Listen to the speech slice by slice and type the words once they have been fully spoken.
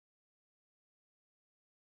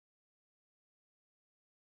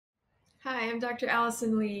Hi, I'm Dr.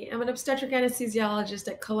 Allison Lee. I'm an obstetric anesthesiologist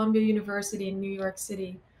at Columbia University in New York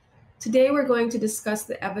City. Today, we're going to discuss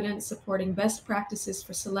the evidence supporting best practices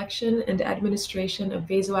for selection and administration of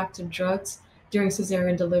vasoactive drugs during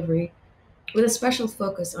cesarean delivery, with a special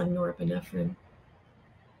focus on norepinephrine.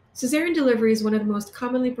 Cesarean delivery is one of the most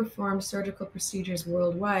commonly performed surgical procedures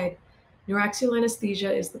worldwide. Neuraxial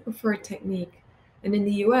anesthesia is the preferred technique, and in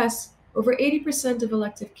the US, over 80% of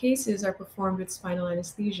elective cases are performed with spinal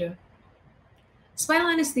anesthesia. Spinal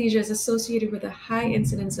anesthesia is associated with a high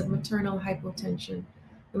incidence of maternal hypotension.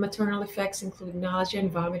 The maternal effects include nausea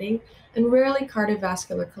and vomiting, and rarely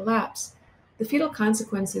cardiovascular collapse. The fetal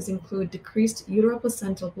consequences include decreased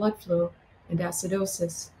uteroplacental blood flow and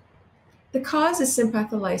acidosis. The cause is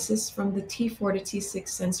sympatholysis from the T4 to T6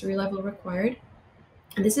 sensory level required,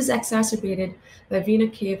 and this is exacerbated by vena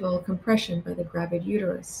cava compression by the gravid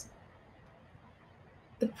uterus.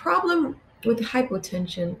 The problem with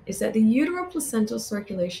hypotension is that the uteroplacental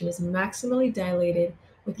circulation is maximally dilated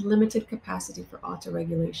with limited capacity for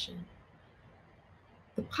autoregulation.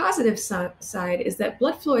 The positive side is that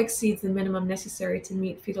blood flow exceeds the minimum necessary to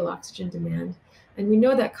meet fetal oxygen demand, and we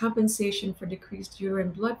know that compensation for decreased uterine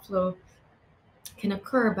blood flow can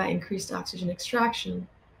occur by increased oxygen extraction.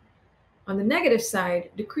 On the negative side,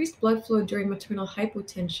 decreased blood flow during maternal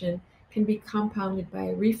hypotension can be compounded by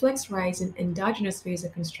a reflex rise in endogenous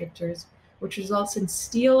vasoconstrictors, which results in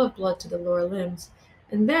steal of blood to the lower limbs,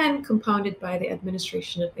 and then compounded by the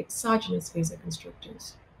administration of exogenous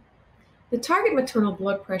vasoconstrictors. The target maternal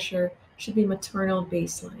blood pressure should be maternal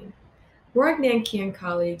baseline. Borgnanke and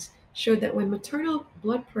colleagues showed that when maternal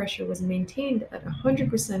blood pressure was maintained at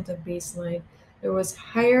 100% of baseline, there was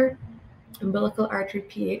higher umbilical artery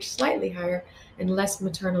pH, slightly higher, and less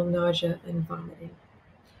maternal nausea and vomiting.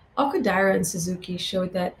 Okudaira and Suzuki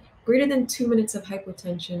showed that greater than 2 minutes of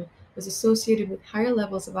hypotension was associated with higher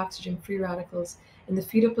levels of oxygen-free radicals in the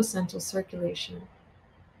fetal placental circulation.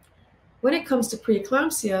 When it comes to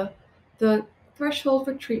preeclampsia, the threshold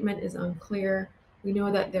for treatment is unclear. We know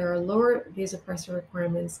that there are lower vasopressor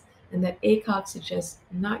requirements and that ACOG suggests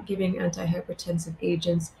not giving antihypertensive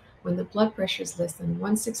agents when the blood pressure is less than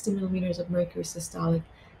 160 millimeters of mercury systolic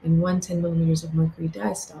and 110 millimeters of mercury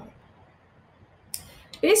diastolic.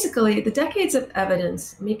 Basically, the decades of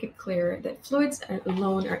evidence make it clear that fluids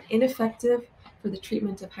alone are ineffective for the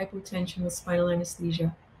treatment of hypotension with spinal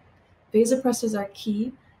anesthesia. Vasopressors are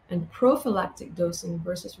key, and prophylactic dosing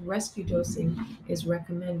versus rescue dosing is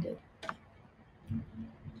recommended.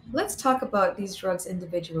 Let's talk about these drugs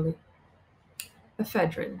individually.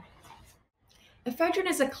 Ephedrine. Ephedrine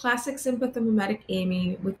is a classic sympathomimetic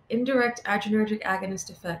amine with indirect adrenergic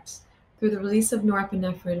agonist effects through the release of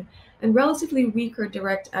norepinephrine and relatively weaker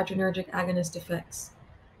direct adrenergic agonist effects.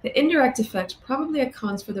 The indirect effect probably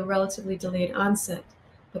accounts for the relatively delayed onset,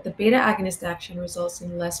 but the beta agonist action results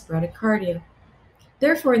in less bradycardia.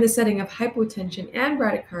 Therefore, in the setting of hypotension and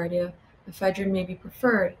bradycardia, ephedrine may be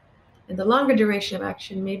preferred, and the longer duration of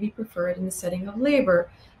action may be preferred in the setting of labor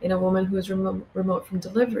in a woman who is remote from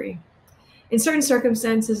delivery. In certain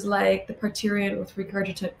circumstances, like the parturient with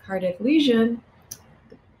regurgitant cardiac lesion,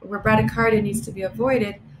 where bradycardia needs to be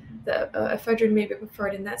avoided, the ephedrine may be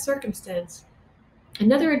preferred in that circumstance.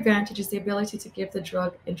 Another advantage is the ability to give the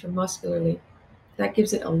drug intramuscularly. That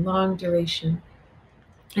gives it a long duration.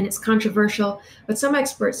 And it's controversial, but some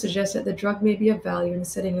experts suggest that the drug may be of value in the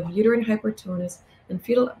setting of uterine hypertonus and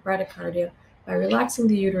fetal bradycardia by relaxing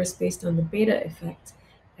the uterus based on the beta effect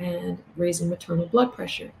and raising maternal blood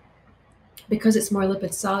pressure. Because it's more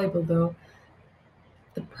lipid soluble, though,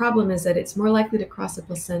 the problem is that it's more likely to cross the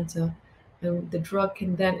placenta, and the drug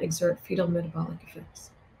can then exert fetal metabolic effects.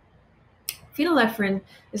 Phenylephrine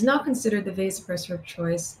is now considered the vasopressor of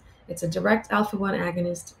choice. It's a direct alpha-1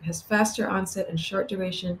 agonist, has faster onset and short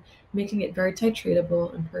duration, making it very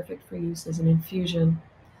titratable and perfect for use as an infusion.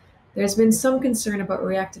 There's been some concern about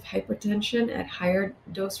reactive hypertension at higher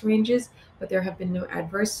dose ranges, but there have been no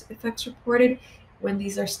adverse effects reported when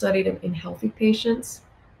these are studied in healthy patients.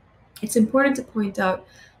 It's important to point out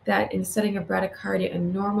that in the setting of bradycardia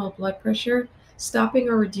and normal blood pressure, stopping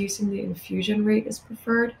or reducing the infusion rate is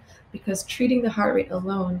preferred because treating the heart rate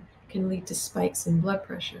alone can lead to spikes in blood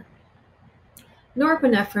pressure.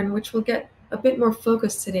 Norepinephrine, which will get a bit more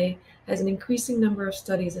focused today, has an increasing number of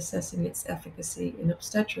studies assessing its efficacy in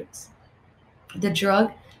obstetrics. The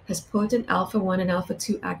drug has potent alpha-1 and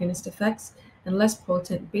alpha-2 agonist effects and less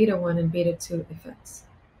potent beta-1 and beta-2 effects.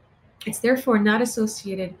 It's therefore not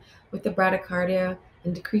associated with the bradycardia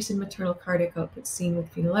and decrease in maternal cardiac output seen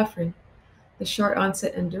with phenylephrine. The short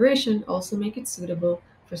onset and duration also make it suitable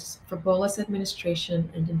for bolus administration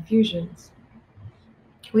and infusions.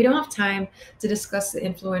 We don't have time to discuss the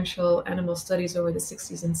influential animal studies over the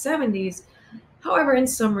 60s and 70s. However, in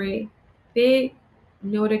summary, they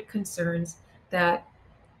noted concerns that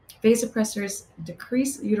vasopressors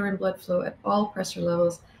decrease uterine blood flow at all pressure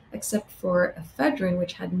levels except for ephedrine,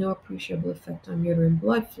 which had no appreciable effect on uterine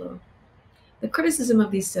blood flow. The criticism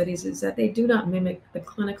of these studies is that they do not mimic the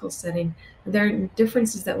clinical setting, and there are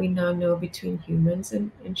differences that we now know between humans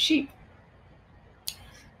and sheep.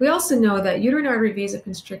 We also know that uterine artery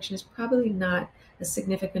vasoconstriction is probably not as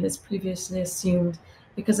significant as previously assumed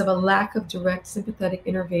because of a lack of direct sympathetic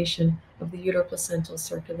innervation of the uteroplacental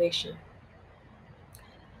circulation.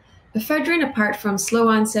 Ephedrine, apart from slow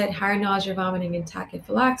onset, higher nausea, vomiting, and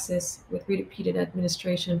tachyphylaxis with repeated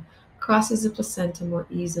administration, crosses the placenta more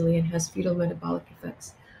easily and has fetal metabolic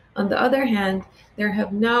effects. On the other hand, there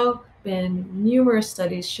have now been numerous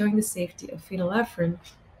studies showing the safety of phenylephrine,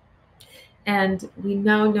 and we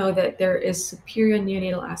now know that there is superior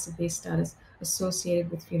neonatal acid-base status associated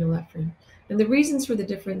with phenylephrine. And the reasons for the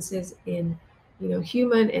differences in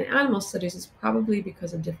human and animal studies is probably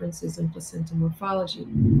because of differences in placenta morphology.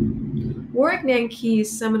 Warwick-Nanki's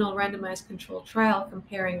seminal randomized controlled trial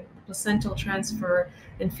comparing the placental transfer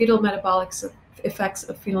and fetal metabolic effects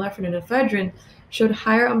of phenylephrine and ephedrine showed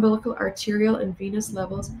higher umbilical arterial and venous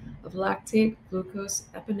levels of lactate, glucose,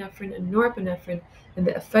 epinephrine, and norepinephrine in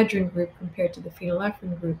the ephedrine group compared to the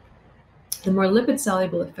phenylephrine group. The more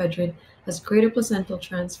lipid-soluble ephedrine has greater placental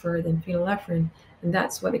transfer than phenylephrine, and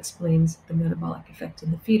that's what explains the metabolic effect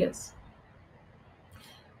in the fetus.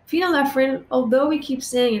 Phenylephrine, although we keep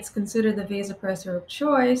saying it's considered the vasopressor of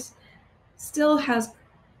choice, still has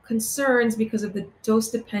concerns because of the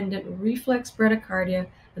dose-dependent reflex bradycardia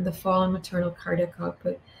and the fall in maternal cardiac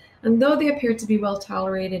output. And though they appear to be well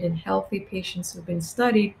tolerated in healthy patients who've been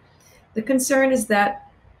studied, the concern is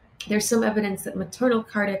that there's some evidence that maternal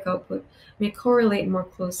cardiac output may correlate more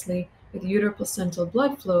closely with uteroplacental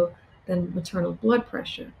blood flow than maternal blood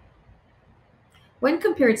pressure. When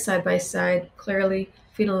compared side by side, clearly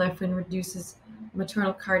phenylephrine reduces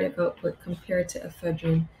maternal cardiac output compared to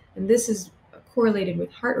ephedrine, and this is correlated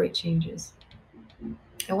with heart rate changes.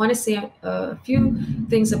 I want to say a few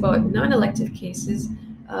things about non-elective cases.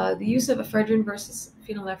 The use of ephedrine versus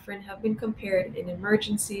phenylephrine have been compared in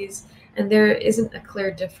emergencies, and there isn't a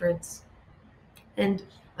clear difference. And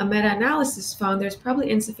a meta-analysis found there's probably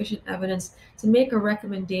insufficient evidence to make a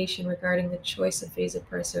recommendation regarding the choice of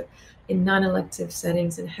vasopressor in non-elective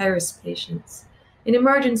settings in high-risk patients. In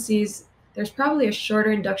emergencies, there's probably a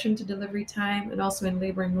shorter induction to delivery time, and also in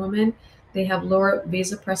laboring women, they have lower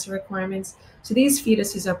vasopressor requirements. So these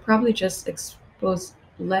fetuses are probably just exposed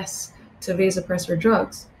less to vasopressor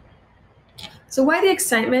drugs. So why the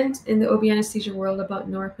excitement in the OB anesthesia world about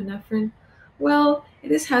norepinephrine? Well,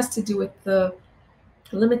 this has to do with the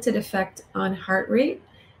limited effect on heart rate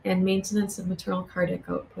and maintenance of maternal cardiac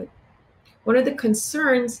output. One of the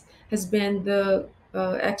concerns has been the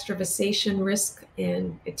extravasation risk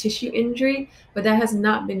and a tissue injury, but that has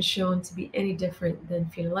not been shown to be any different than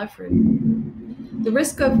phenylephrine. The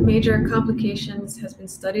risk of major complications has been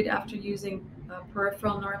studied after using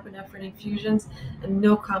peripheral norepinephrine infusions, and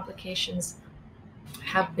no complications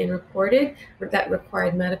have been reported that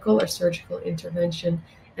required medical or surgical intervention.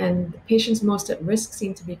 And the patients most at risk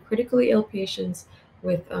seem to be critically ill patients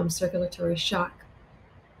with circulatory shock.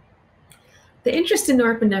 The interest in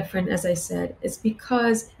norepinephrine, as I said, is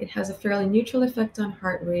because it has a fairly neutral effect on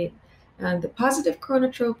heart rate, and the positive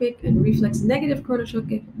chronotropic and reflex negative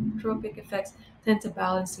chronotropic effects tend to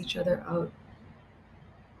balance each other out.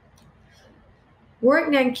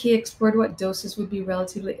 Warwick-Nanki explored what doses would be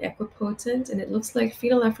relatively equipotent, and it looks like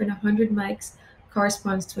phenylephrine 100 mics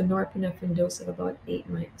corresponds to a norepinephrine dose of about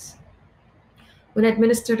 8 mics. When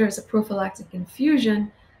administered as a prophylactic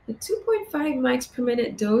infusion, the 2.5 mics per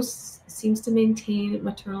minute dose seems to maintain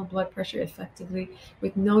maternal blood pressure effectively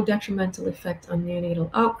with no detrimental effect on neonatal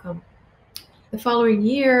outcome. The following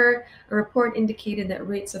year, a report indicated that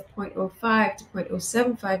rates of 0.05 to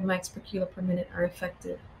 0.075 mics per kilo per minute are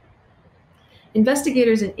effective.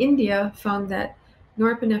 Investigators in India found that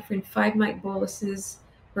norepinephrine 5 mic boluses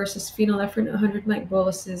versus phenylephrine 100 mic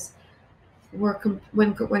boluses were,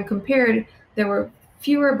 when compared, there were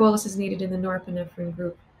fewer boluses needed in the norepinephrine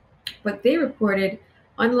group. But they reported,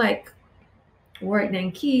 unlike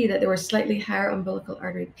Warwick-Nanki, that there were slightly higher umbilical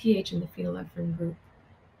artery pH in the phenylephrine group.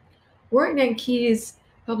 Warwick-Nanki's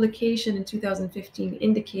publication in 2015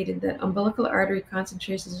 indicated that umbilical artery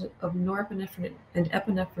concentrations of norepinephrine and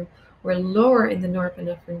epinephrine were lower in the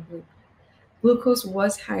norepinephrine group. Glucose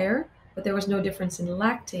was higher, but there was no difference in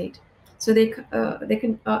lactate. So they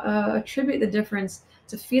can attribute the difference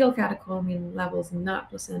to fetal catecholamine levels, not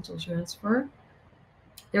placental transfer.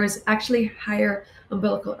 There was actually higher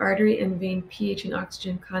umbilical artery and vein pH and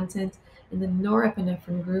oxygen content in the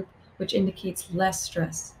norepinephrine group, which indicates less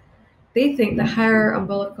stress. They think the higher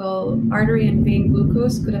umbilical artery and vein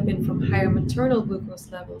glucose could have been from higher maternal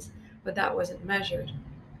glucose levels, but that wasn't measured.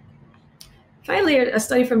 Finally, a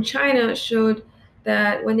study from China showed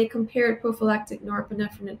that when they compared prophylactic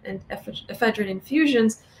norepinephrine and ephedrine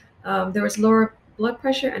infusions, there was lower blood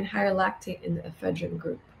pressure and higher lactate in the ephedrine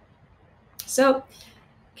group. So,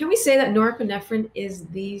 can we say that norepinephrine is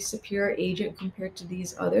the superior agent compared to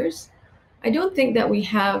these others? I don't think that we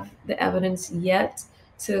have the evidence yet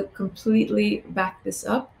to completely back this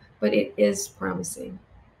up, but it is promising.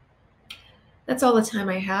 That's all the time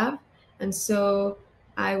I have. And so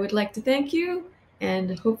I would like to thank you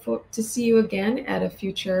and hope to see you again at a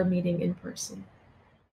future meeting in person.